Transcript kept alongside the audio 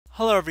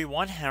Hello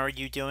everyone, how are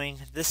you doing?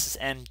 This is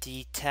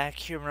MD Tech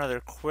here with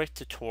another quick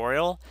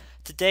tutorial.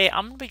 Today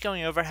I'm going to be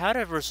going over how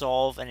to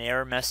resolve an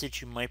error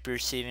message you might be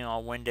receiving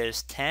on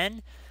Windows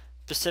 10.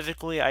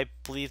 Specifically, I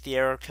believe the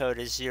error code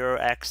is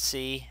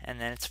 0xc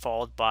and then it's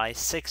followed by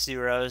 6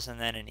 zeros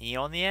and then an E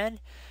on the end.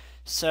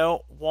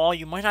 So while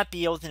you might not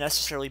be able to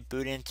necessarily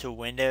boot into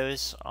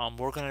Windows,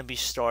 we're going to be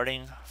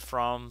starting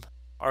from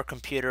our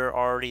computer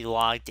already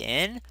logged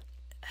in.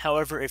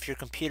 However, if your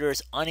computer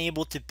is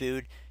unable to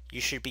boot, you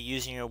should be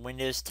using your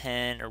Windows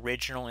 10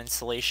 original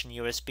installation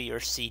USB or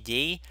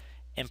CD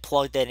and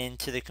plug that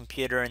into the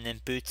computer and then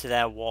boot to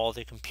that while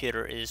the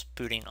computer is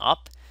booting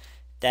up.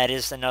 That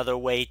is another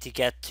way to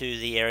get to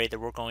the area that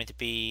we're going to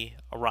be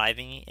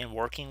arriving and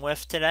working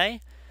with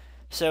today.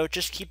 So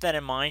just keep that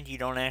in mind. You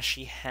don't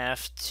actually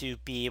have to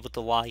be able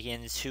to log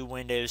into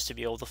Windows to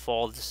be able to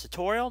follow this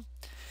tutorial.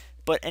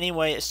 But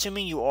anyway,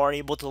 assuming you are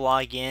able to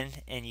log in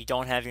and you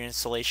don't have your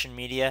installation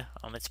media,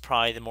 it's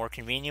probably the more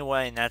convenient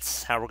way, and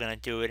that's how we're going to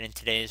do it in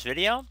today's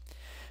video.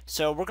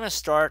 So we're going to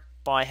start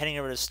by heading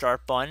over to the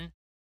Start button.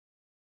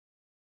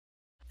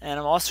 And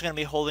I'm also going to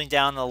be holding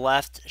down the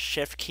left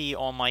Shift key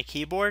on my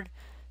keyboard.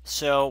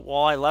 So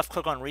while I left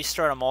click on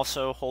Restart, I'm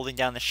also holding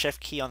down the Shift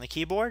key on the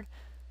keyboard.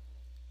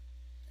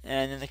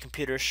 And then the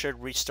computer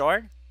should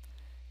restart.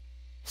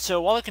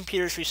 So while the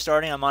computer is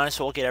restarting, I might as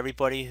well get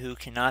everybody who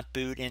cannot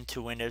boot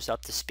into Windows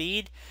up to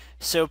speed.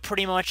 So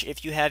pretty much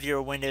if you have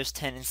your Windows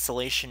 10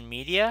 installation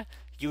media,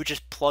 you would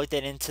just plug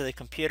that into the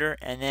computer,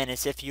 and then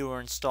as if you were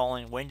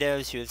installing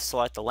Windows, you would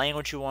select the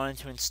language you wanted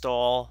to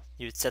install,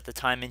 you would set the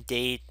time and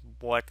date,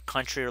 what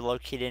country you're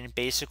located in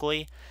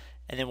basically,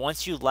 and then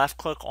once you left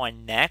click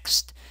on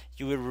Next,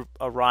 you would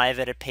arrive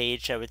at a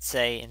page that would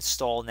say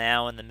Install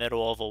Now in the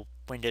middle of a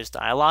Windows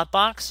dialog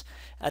box.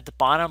 At the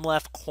bottom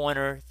left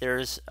corner,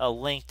 there's a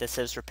link that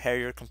says Repair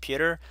Your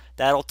Computer.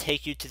 That'll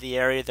take you to the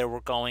area that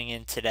we're going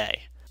in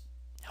today.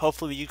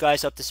 Hopefully you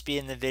guys up to speed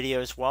in the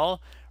video as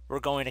well. We're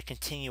going to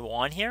continue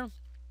on here,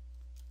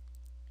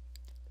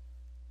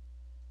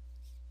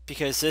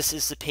 because this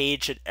is the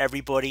page that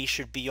everybody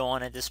should be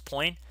on at this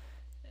point.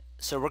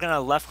 So we're going to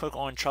left click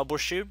on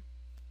Troubleshoot.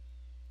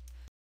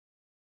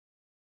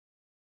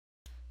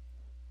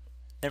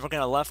 Then we're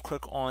going to left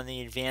click on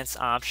the Advanced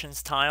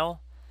Options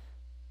tile.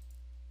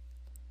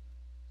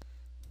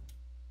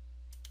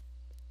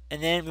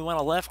 And then we want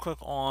to left click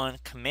on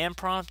Command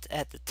Prompt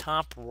at the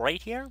top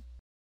right here.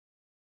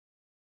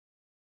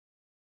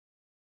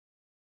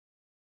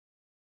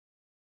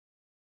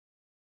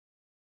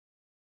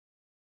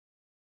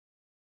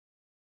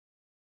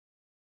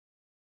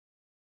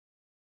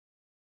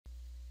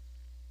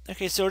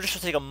 Okay, so it just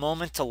will take a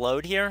moment to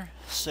load here,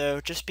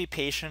 so just be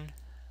patient.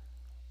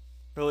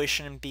 Really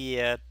shouldn't be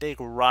a big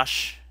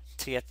rush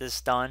to get this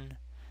done.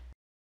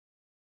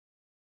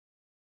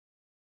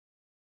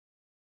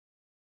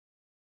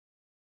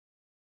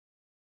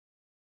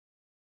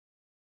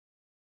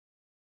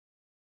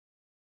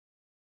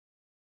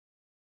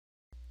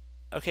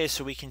 Okay,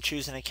 so we can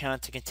choose an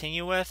account to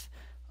continue with.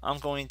 I'm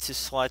going to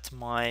select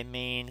my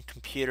main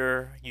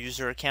computer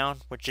user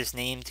account, which is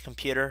named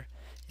computer.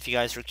 If you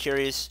guys were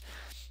curious,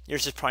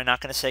 yours is probably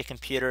not going to say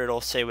computer, it'll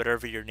say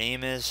whatever your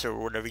name is or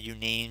whatever you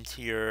named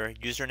your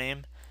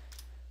username.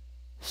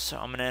 So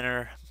I'm going to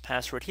enter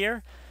password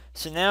here.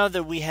 So now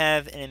that we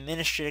have an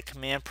administrative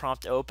command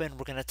prompt open,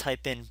 we're going to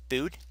type in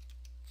boot,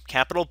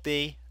 capital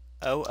B,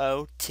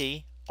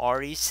 Bootrec,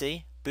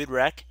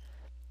 Bootrec.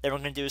 Then we're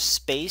going to do a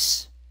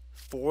space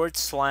 /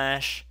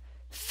 fixmbr.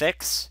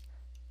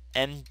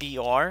 And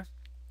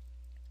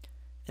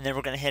then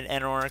we're going to hit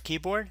enter on our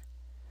keyboard.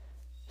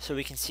 So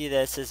we can see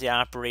that it says the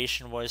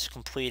operation was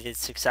completed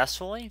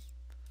successfully.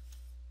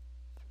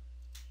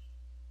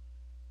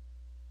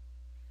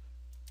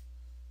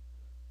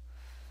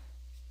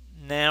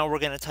 Now we're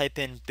going to type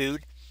in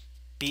boot,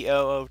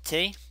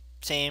 B-O-O-T,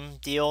 same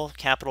deal,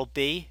 capital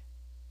B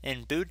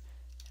in boot,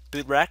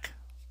 Bootrec.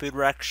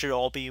 Bootrec should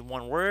all be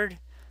one word.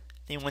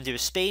 Then you want to do a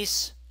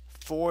space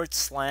 /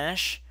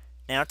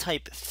 now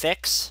type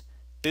fix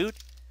boot,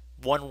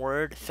 one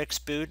word, fix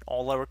boot,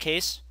 all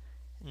lowercase.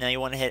 Now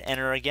you want to hit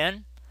enter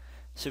again,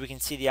 so we can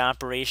see the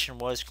operation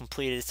was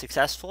completed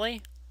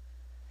successfully.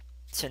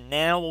 So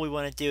now what we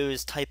want to do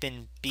is type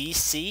in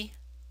bcdedit.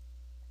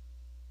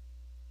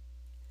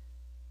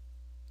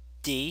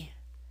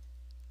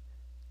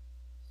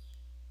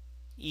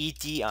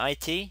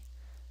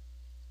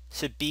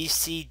 So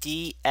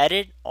bcd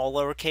edit, all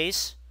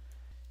lowercase,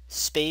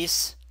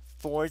 space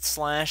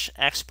 /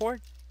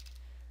 export,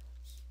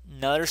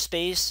 another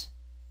space,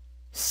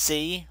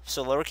 C,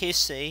 so lowercase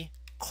c,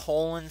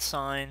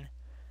 :sign.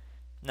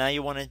 Now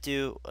you want to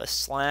do a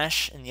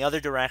slash in the other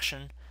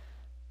direction,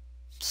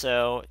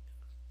 so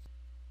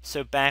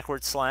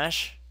backward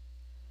slash,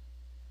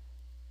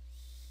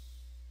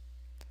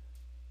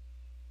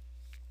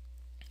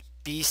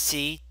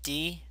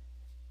 bcd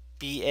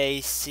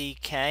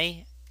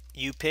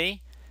backup,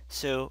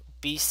 so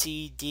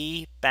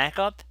bcd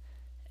backup,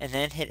 and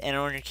then hit enter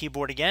on your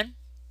keyboard again.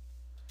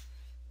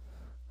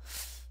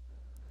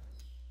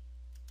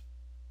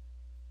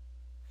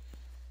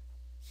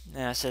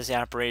 Now it says the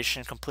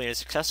operation completed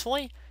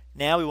successfully.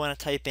 Now we want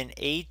to type in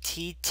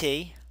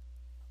attrib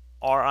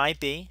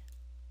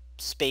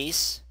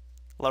space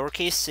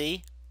lowercase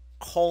c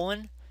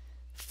colon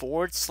 /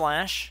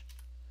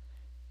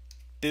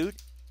 boot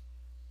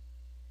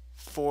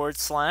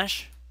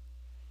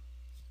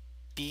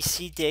 /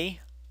 bcd.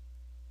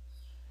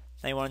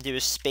 Now you want to do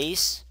a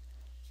space.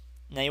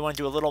 Now you want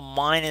to do a little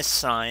minus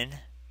sign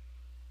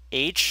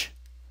h,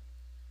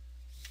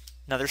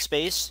 another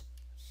space,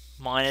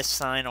 minus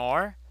sign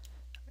r,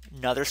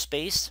 another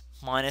space,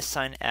 minus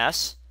sign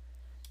s,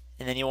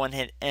 and then you want to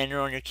hit enter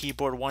on your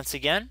keyboard once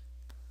again.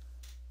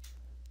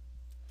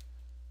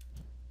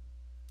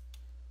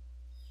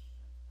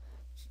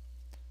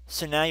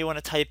 So now you want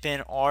to type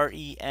in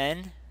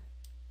REN,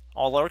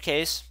 all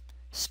lowercase,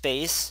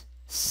 space,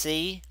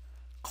 C,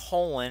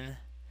 colon,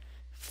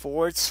 /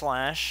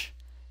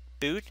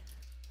 boot,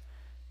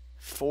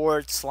 /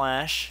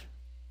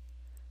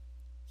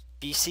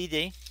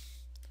 BCD,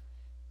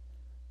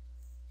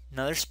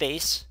 another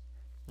space.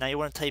 Now you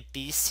want to type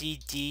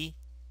BCD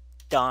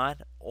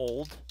dot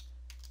old,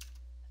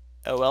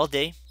 OLD.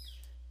 Then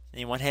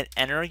you want to hit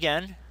enter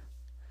again.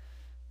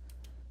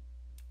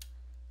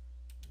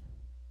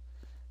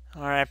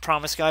 Alright, I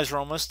promise guys, we're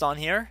almost done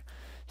here.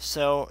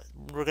 So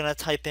we're going to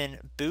type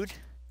in boot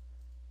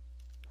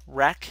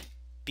rec,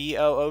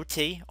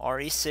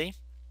 BOOTREC,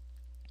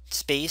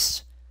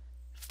 space,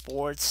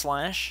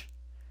 /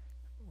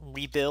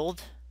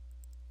 rebuild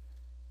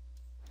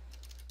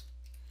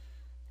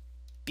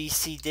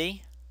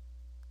BCD,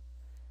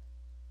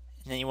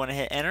 and then you want to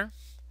hit enter.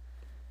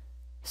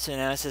 So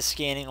now it says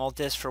scanning all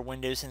disks for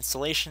Windows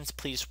installations.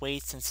 Please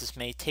wait since this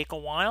may take a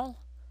while.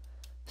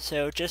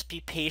 So just be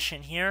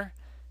patient here.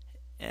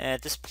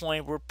 At this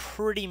point, we're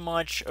pretty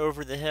much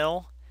over the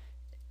hill,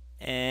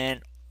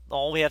 and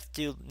all we have to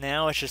do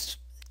now is just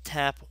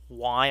tap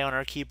Y on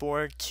our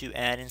keyboard to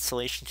add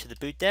installation to the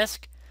boot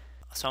disk.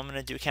 So I'm going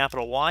to do a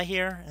capital Y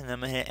here, and then I'm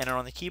going to hit enter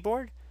on the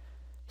keyboard,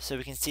 so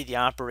we can see the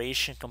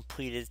operation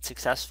completed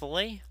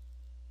successfully.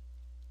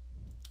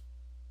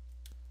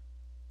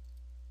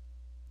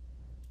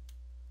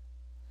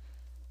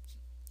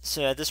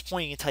 So at this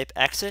point, you can type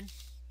exit,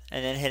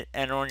 and then hit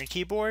enter on your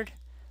keyboard.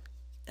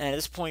 And at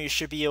this point, you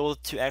should be able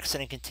to exit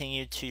and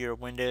continue to your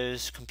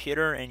Windows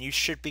computer, and you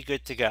should be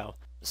good to go.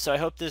 So I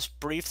hope this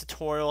brief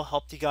tutorial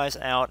helped you guys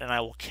out, and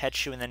I will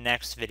catch you in the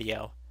next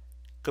video.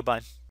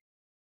 Goodbye.